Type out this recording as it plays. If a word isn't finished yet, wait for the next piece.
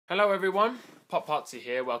Hello everyone, Potpotsie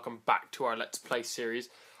here, welcome back to our Let's Play series.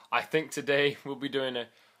 I think today we'll be doing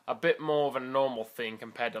a bit more of a normal thing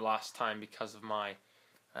compared to last time because of my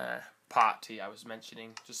party I was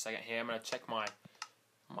mentioning. Just a second here, I'm going to check my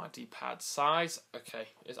D-pad size. Okay,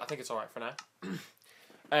 I think it's alright for now.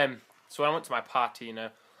 So when I went to my party,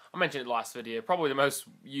 I mentioned it in the last video, probably the most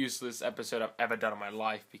useless episode I've ever done in my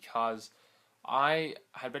life because I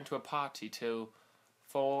had been to a party till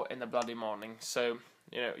 4 in the bloody morning, so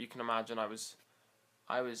you can imagine I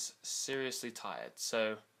was seriously tired.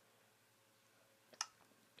 So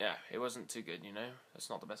yeah, it wasn't too good. That's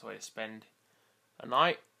not the best way to spend a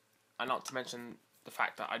night, and not to mention the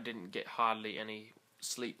fact that I didn't get hardly any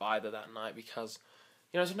sleep either that night because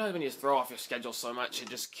sometimes when you throw off your schedule so much, it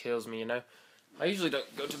just kills me. I usually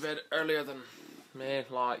don't go to bed earlier than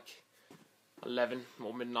like 11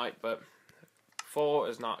 or midnight, but 4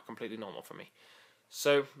 is not completely normal for me.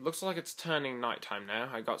 So, looks like it's turning nighttime now.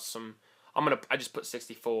 I got some... I just put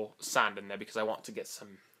 64 sand in there because I want to get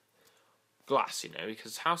some glass,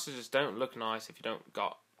 because houses just don't look nice if you don't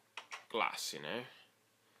got glass,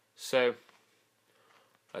 So,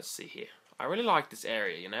 let's see here. I really like this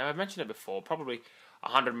area, I've mentioned it before, probably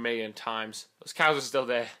 100 million times. Those cows are still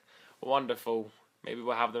there. Wonderful. Maybe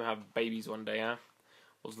we'll have them have babies one day, huh?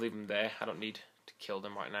 We'll just leave them there. I don't need to kill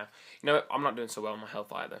them right now. I'm not doing so well in my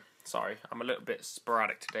health either. Sorry, I'm a little bit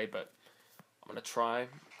sporadic today, but I'm going to try,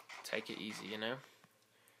 take it easy,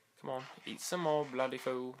 Come on, eat some more bloody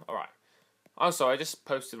food. Alright. Also, I just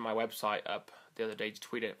posted my website up the other day to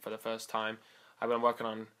tweet it for the first time. I've been working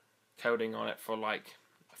on coding on it for like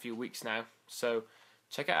a few weeks now. So,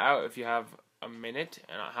 check it out if you have a minute.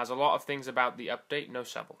 And it has a lot of things about the update. No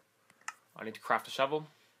shovel. I need to craft a shovel.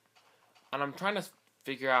 And I'm trying to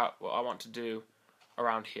figure out what I want to do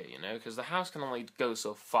around here, because the house can only go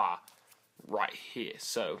so far right here,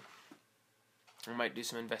 so I might do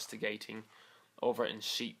some investigating over in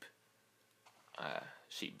Sheep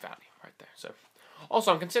Valley right there. So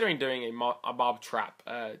also I'm considering doing a mob trap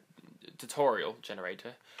tutorial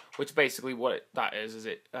generator, which basically what that is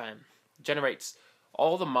it generates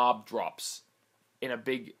all the mob drops in a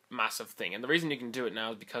big massive thing, and the reason you can do it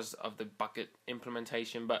now is because of the bucket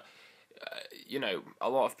implementation, but a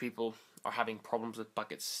lot of people are having problems with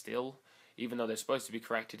buckets still, even though they're supposed to be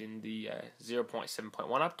corrected in the 0.7.1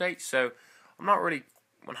 update, so I'm not really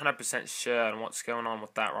 100% sure on what's going on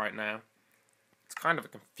with that right now. It's kind of a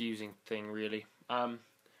confusing thing, really.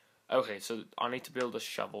 Okay, so I need to build a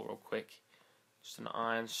shovel real quick. Just an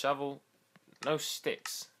iron shovel. No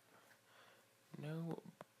sticks. No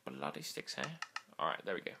bloody sticks, eh? Alright,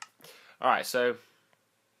 there we go. Alright, so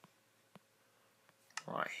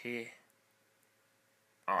right here.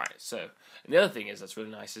 Alright, so, and the other thing that's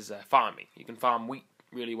really nice is farming. You can farm wheat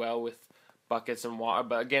really well with buckets and water,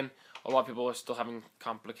 but again, a lot of people are still having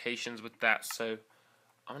complications with that, so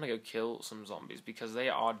I'm going to go kill some zombies because they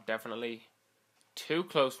are definitely too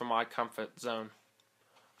close for my comfort zone.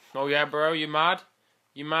 Oh yeah, bro, you mad?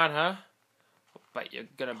 You mad, huh? I bet you're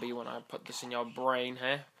going to be when I put this in your brain,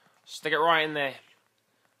 huh? Stick it right in there.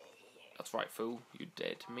 That's right, fool. You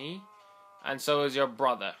dead to me. And so is your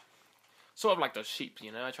brother. Sort of like those sheep,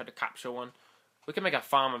 I tried to capture one. We can make a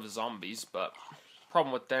farm of zombies, but the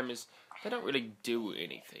problem with them is they don't really do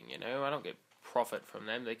anything, I don't get profit from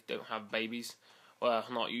them. They don't have babies. Well,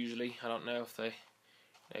 not usually. I don't know if if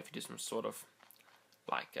you do some sort of,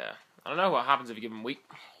 like, I don't know what happens if you give them wheat.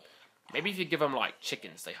 Maybe if you give them, like,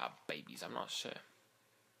 chickens, they have babies. I'm not sure.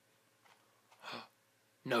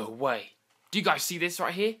 No way. Do you guys see this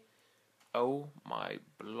right here? Oh, my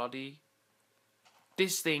bloody...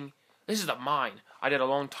 This is the mine I did a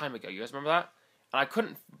long time ago. You guys remember that? And I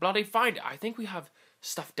couldn't bloody find it. I think we have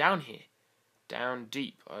stuff down here. Down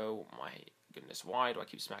deep. Oh my goodness. Why do I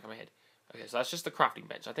keep smacking my head? Okay, so that's just the crafting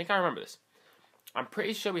bench. I think I remember this. I'm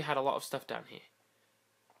pretty sure we had a lot of stuff down here.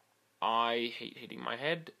 I hate hitting my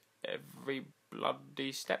head every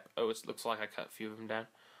bloody step. Oh, it looks like I cut a few of them down.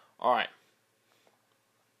 Alright.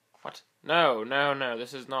 What? No.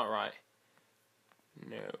 This is not right.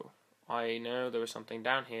 No. I know there was something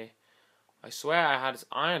down here. I swear I had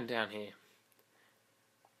iron down here.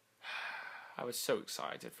 I was so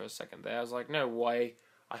excited for a second there. I was like, no way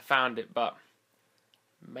I found it, but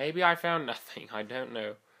maybe I found nothing. I don't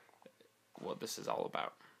know what this is all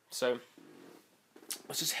about. So,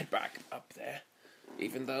 let's just head back up there,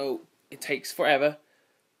 even though it takes forever.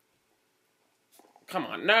 Come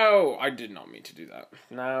on, no! I did not mean to do that.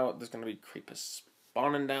 Now, there's going to be creepers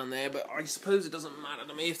spawning down there, but I suppose it doesn't matter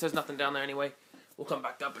to me if there's nothing down there anyway. We'll come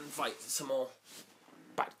back up and fight some more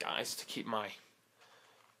bad guys to keep my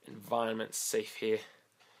environment safe here.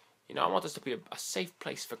 I want this to be a safe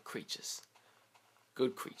place for creatures.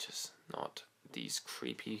 good creatures, not these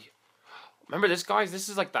creepy... Remember this, guys? This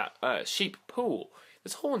is like that sheep pool.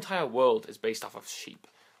 This whole entire world is based off of sheep.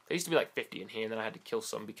 There used to be like 50 in here, and then I had to kill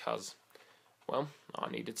some because, well, I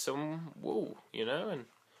needed some wool, you know, and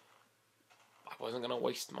I wasn't going to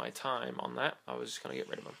waste my time on that. I was just going to get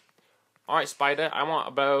rid of them. Alright, spider, I want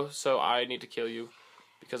a bow, so I need to kill you,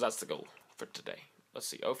 because that's the goal for today. Let's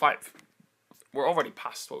see, 05. We're already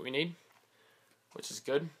past what we need, which is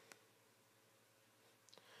good.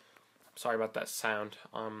 Sorry about that sound.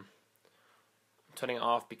 I'm turning it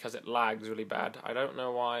off because it lags really bad. I don't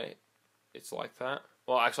know why it's like that.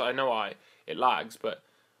 Well, actually, I know why it lags, but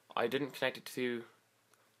I didn't connect it to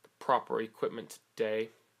the proper equipment today,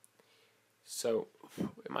 so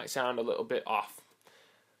it might sound a little bit off.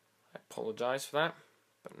 I apologize for that,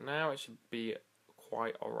 but now it should be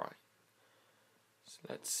quite alright. So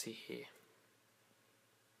let's see here.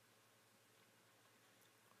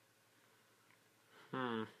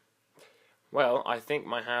 Well, I think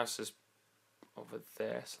my house is over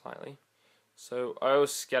there slightly. So, oh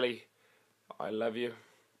Skelly, I love you.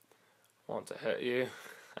 I want to hurt you.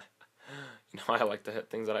 You know I like to hurt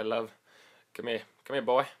things that I love. Come here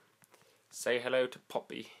boy. Say hello to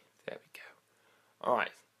Poppy. There we go.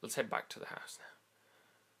 Alright, let's head back to the house now.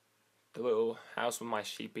 The little house with my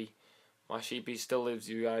sheepy. My sheepy still lives,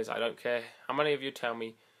 you guys. I don't care how many of you tell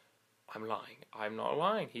me I'm lying. I'm not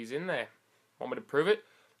lying. He's in there. Want me to prove it?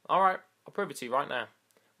 Alright, I'll prove it to you right now.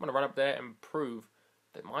 I'm going to run up there and prove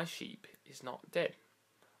that my sheep is not dead.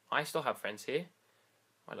 I still have friends here.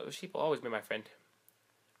 My little sheep will always be my friend.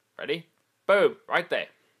 Ready? Boom! Right there.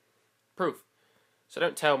 Proof. So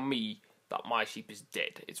don't tell me that my sheep is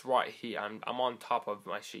dead. It's right here. I'm on top of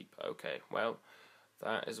my sheep. Okay, well,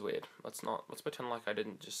 that is weird. Let's pretend like I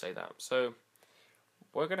didn't just say that. So,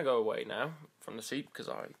 we're going to go away now from the sheep because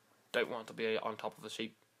I don't want to be on top of the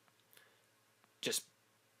sheep. Just,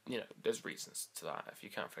 you know, there's reasons to that. If you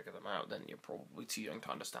can't figure them out, then you're probably too young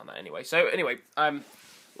to understand that anyway. So, anyway,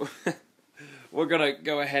 we're going to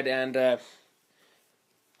go ahead and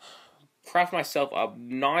craft myself a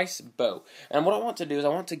nice bow. And what I want to do is I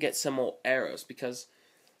want to get some more arrows because,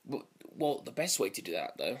 well, the best way to do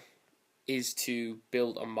that, though, is to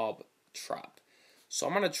build a mob trap. So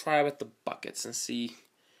I'm going to try with the buckets and see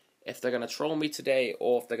if they're going to troll me today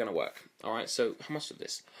or if they're going to work. Alright, so how much of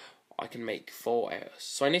this? I can make 4 arrows.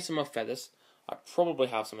 So I need some more feathers. I probably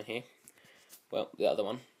have some in here. Well, the other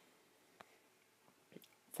one.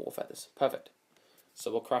 4 feathers. Perfect.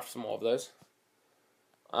 So we'll craft some more of those.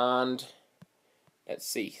 And let's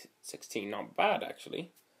see. 16. Not bad,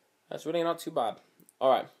 actually. That's really not too bad.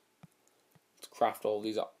 Alright. Let's craft all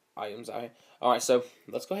these items out here. Alright, so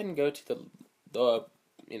let's go ahead and go to the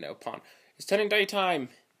pond. It's turning daytime.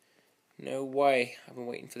 No way. I've been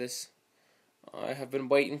waiting for this. I have been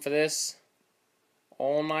waiting for this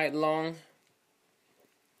all night long.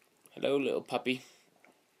 Hello, little puppy.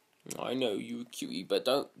 I know you're cutie, but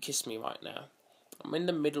don't kiss me right now. I'm in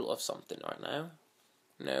the middle of something right now.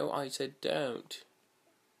 No, I said don't.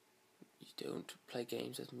 You don't play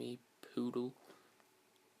games with me, poodle.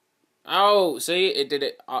 Oh, see, it did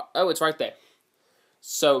it. Oh, it's right there.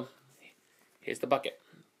 So, here's the bucket.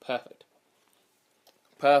 Perfect.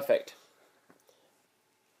 Perfect.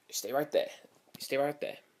 Stay right there. Stay right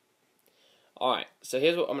there. Alright, so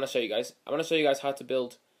here's what I'm going to show you guys. I'm going to show you guys how to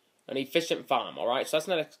build an efficient farm, alright? So that's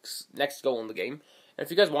the next goal in the game. And if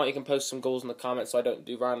you guys want, you can post some goals in the comments so I don't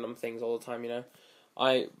do random things all the time, you know.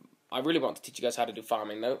 I really want to teach you guys how to do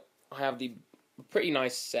farming, though. I have the pretty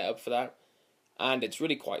nice setup for that. And it's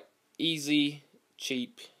really quite easy,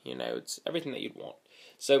 cheap, you know, it's everything that you'd want.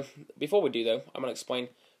 So, before we do, though, I'm going to explain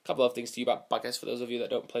a couple of things to you about buckets for those of you that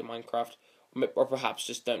don't play Minecraft. Or perhaps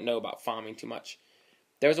just don't know about farming too much.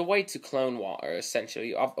 There's a way to clone water,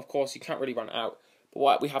 essentially. Of course, you can't really run out. But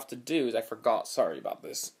what we have to do is, I forgot, sorry about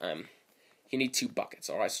this. You need 2 buckets,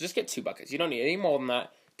 alright? So just get 2 buckets. You don't need any more than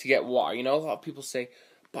that to get water. You know, a lot of people say,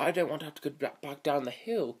 but I don't want to have to go back down the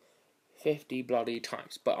hill 50 bloody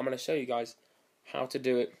times. But I'm going to show you guys how to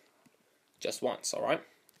do it just once, alright?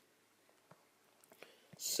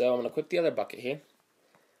 So I'm going to equip the other bucket here.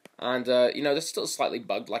 And, you know, this is still slightly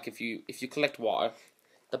bugged. Like, if you collect water,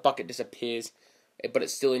 the bucket disappears, but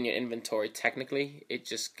it's still in your inventory. Technically, it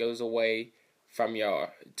just goes away from your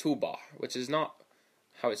toolbar, which is not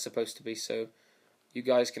how it's supposed to be. So, you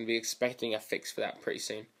guys can be expecting a fix for that pretty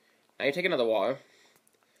soon. Now, you take another water.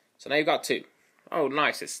 So, now you've got 2. Oh,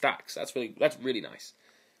 nice, it stacks. That's really nice.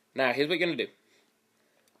 Now, here's what you're going to do.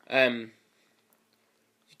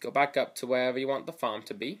 You go back up to wherever you want the farm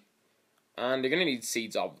to be. And you're going to need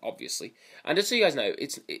seeds, obviously. And just so you guys know,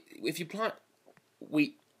 if you plant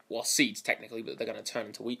wheat, well, seeds technically, but they're going to turn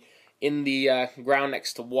into wheat. in the ground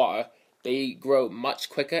next to water, they grow much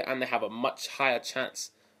quicker and they have a much higher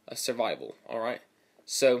chance of survival. Alright?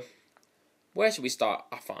 So, where should we start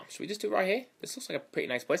our farm? Should we just do it right here? This looks like a pretty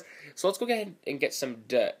nice place. So let's go ahead and get some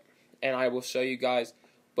dirt. And I will show you guys,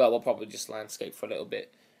 well, we'll probably just landscape for a little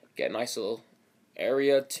bit. Get a nice little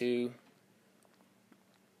area to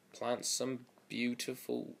plant some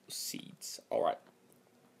beautiful seeds. Alright.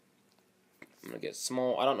 I'm going to get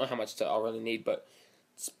small. I don't know how much dirt I'll really need, but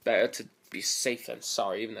it's better to be safe than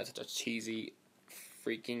sorry, even though it's such a cheesy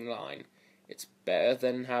freaking line. It's better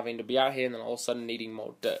than having to be out here and then all of a sudden needing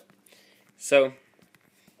more dirt. So,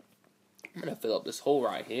 I'm going to fill up this hole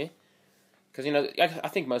right here. Because, you know, I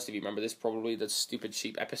think most of you remember this, probably the stupid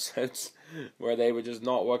sheep episodes where they were just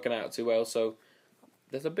not working out too well. So,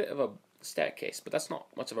 there's a bit of a staircase, but that's not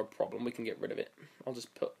much of a problem. We can get rid of it. I'll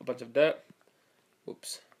just put a bunch of dirt.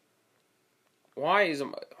 Whoops. Why is...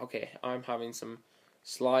 Okay, I'm having some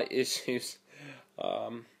slight issues.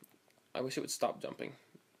 I wish it would stop jumping.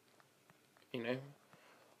 You know?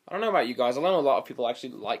 I don't know about you guys. I know a lot of people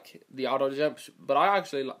actually like the auto jumps, but I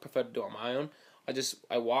actually prefer to do it on my own.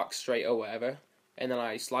 I walk straight or whatever, and then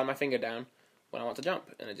I slide my finger down when I want to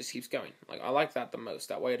jump, and it just keeps going. Like, I like that the most.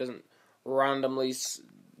 That way it doesn't randomly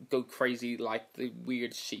go crazy like the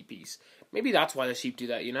weird sheepies. Maybe that's why the sheep do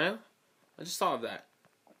that, you know? I just thought of that.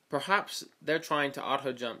 Perhaps they're trying to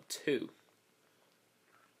auto jump too.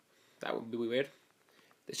 That would be weird.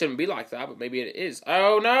 It shouldn't be like that, but maybe it is.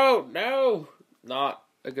 Oh, no! No! Not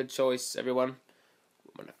a good choice, everyone.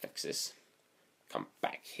 I'm gonna fix this. Come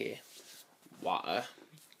back here. Water.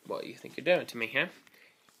 What do you think you're doing to me, huh?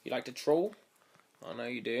 You like to troll? I know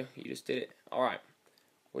you do. You just did it. Alright.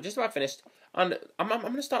 We're just about finished. And I'm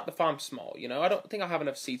going to start the farm small, you know? I don't think I'll have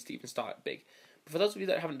enough seeds to even start big. But for those of you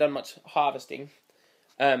that haven't done much harvesting,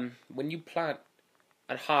 when you plant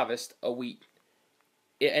and harvest a wheat,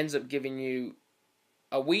 it ends up giving you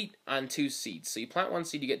a wheat and 2 seeds. So you plant 1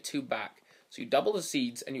 seed, you get 2 back. So you double the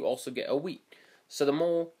seeds and you also get a wheat. So the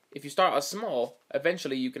more, if you start as small,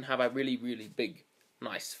 eventually you can have a really, really big,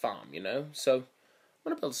 nice farm, you know? So I'm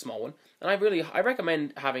going to build a small one. And I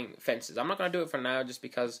recommend having fences. I'm not going to do it for now just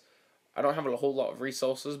because I don't have a whole lot of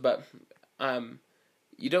resources, but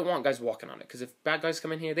you don't want guys walking on it. Because if bad guys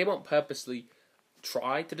come in here, they won't purposely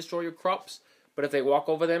try to destroy your crops. But if they walk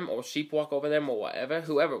over them, or sheep walk over them, or whatever,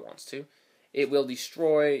 whoever wants to, it will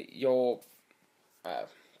destroy your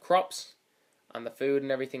crops and the food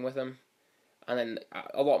and everything with them. And then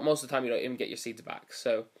most of the time you don't even get your seeds back,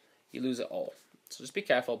 so you lose it all. So just be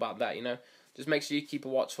careful about that, you know. Just make sure you keep a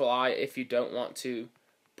watchful eye if you don't want to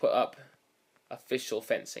put up official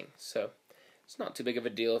fencing. So it's not too big of a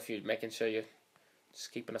deal if you're making sure you're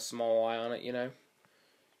just keeping a small eye on it, you know.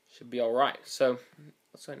 Should be alright. So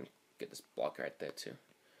let's go ahead and get this block right there too.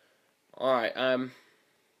 Alright,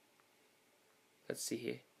 let's see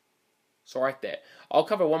here. So right there. I'll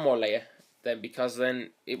cover one more layer then, because then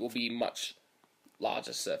it will be much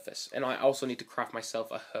larger surface. And I also need to craft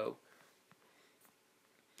myself a hoe.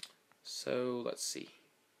 So let's see.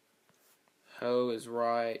 Hoe is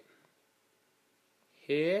right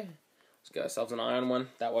here. Let's get ourselves an iron one.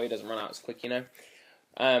 That way it doesn't run out as quick, you know.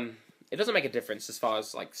 It doesn't make a difference as far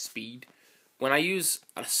as like speed. When I use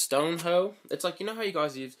a stone hoe, it's like, you know how you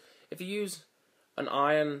guys use, if you use an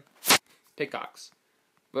iron pickaxe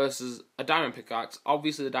versus a diamond pickaxe,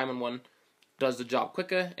 obviously the diamond one does the job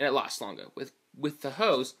quicker and it lasts longer. With the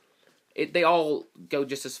hoes, they all go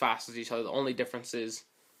just as fast as each other. The only difference is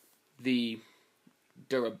the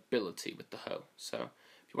durability with the hoe. So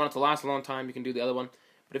if you want it to last a long time, you can do the other one.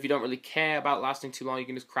 But if you don't really care about lasting too long, you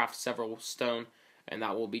can just craft several stone, and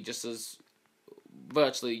that will be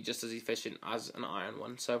virtually just as efficient as an iron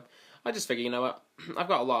one. So I just figured, you know what, I've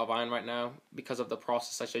got a lot of iron right now because of the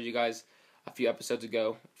process I showed you guys a few episodes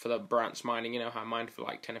ago for the branch mining. You know how I mined for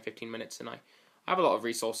like 10 or 15 minutes, and I have a lot of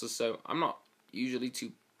resources, so I'm not usually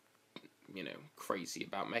too, you know, crazy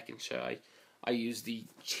about making sure I use the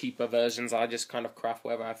cheaper versions. I just kind of craft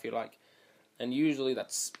whatever I feel like, and usually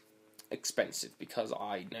that's expensive because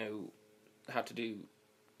I know how to do,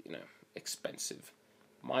 you know, expensive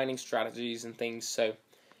mining strategies and things. So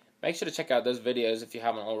make sure to check out those videos if you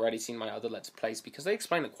haven't already seen my other Let's Plays, because they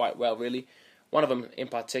explain it quite well, really. One of them in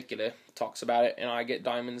particular talks about it, and I get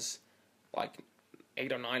diamonds, like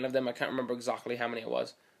 8 or 9 of them. I can't remember exactly how many it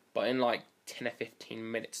was, but in like 10 or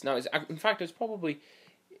 15 minutes. No, in fact, it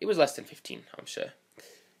was less than 15, I'm sure.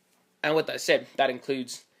 And with that said, that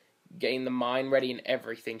includes getting the mine ready and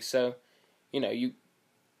everything. So, you know,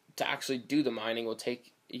 to actually do the mining will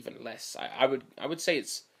take even less. I would say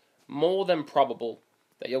it's more than probable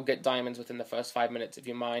that you'll get diamonds within the first 5 minutes if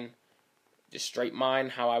you mine, just straight mine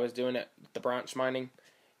how I was doing it, the branch mining.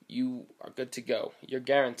 you are good to go. You're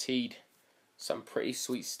guaranteed some pretty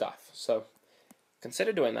sweet stuff. So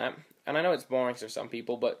consider doing that. And I know it's boring for some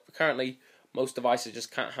people, but currently most devices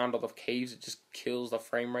just can't handle the caves. It just kills the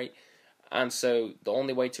frame rate. And so the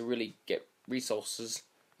only way to really get resources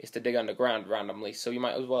is to dig underground randomly. So you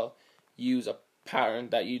might as well use a pattern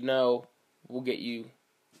that you know will get you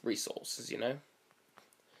resources, you know.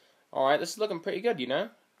 Alright, this is looking pretty good, you know.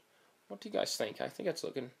 What do you guys think? I think it's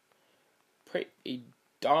looking pretty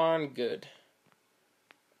darn good.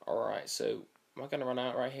 Alright, so am I going to run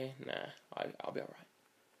out right here? Nah, I'll be alright.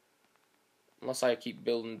 Unless I keep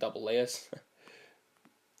building double layers.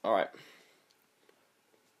 Alright.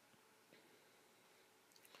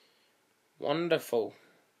 Wonderful.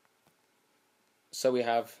 So we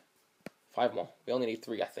have 5 more. We only need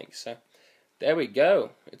 3, I think. So there we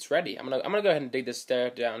go. It's ready. I'm gonna go ahead and dig this stair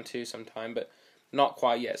down too sometime, but not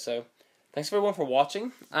quite yet. So thanks everyone for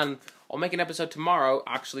watching, and I'll make an episode tomorrow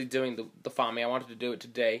actually doing the farming. I wanted to do it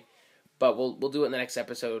today, but we'll do it in the next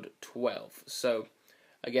episode 12. So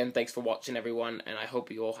again, thanks for watching everyone, and I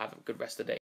hope you all have a good rest of the day.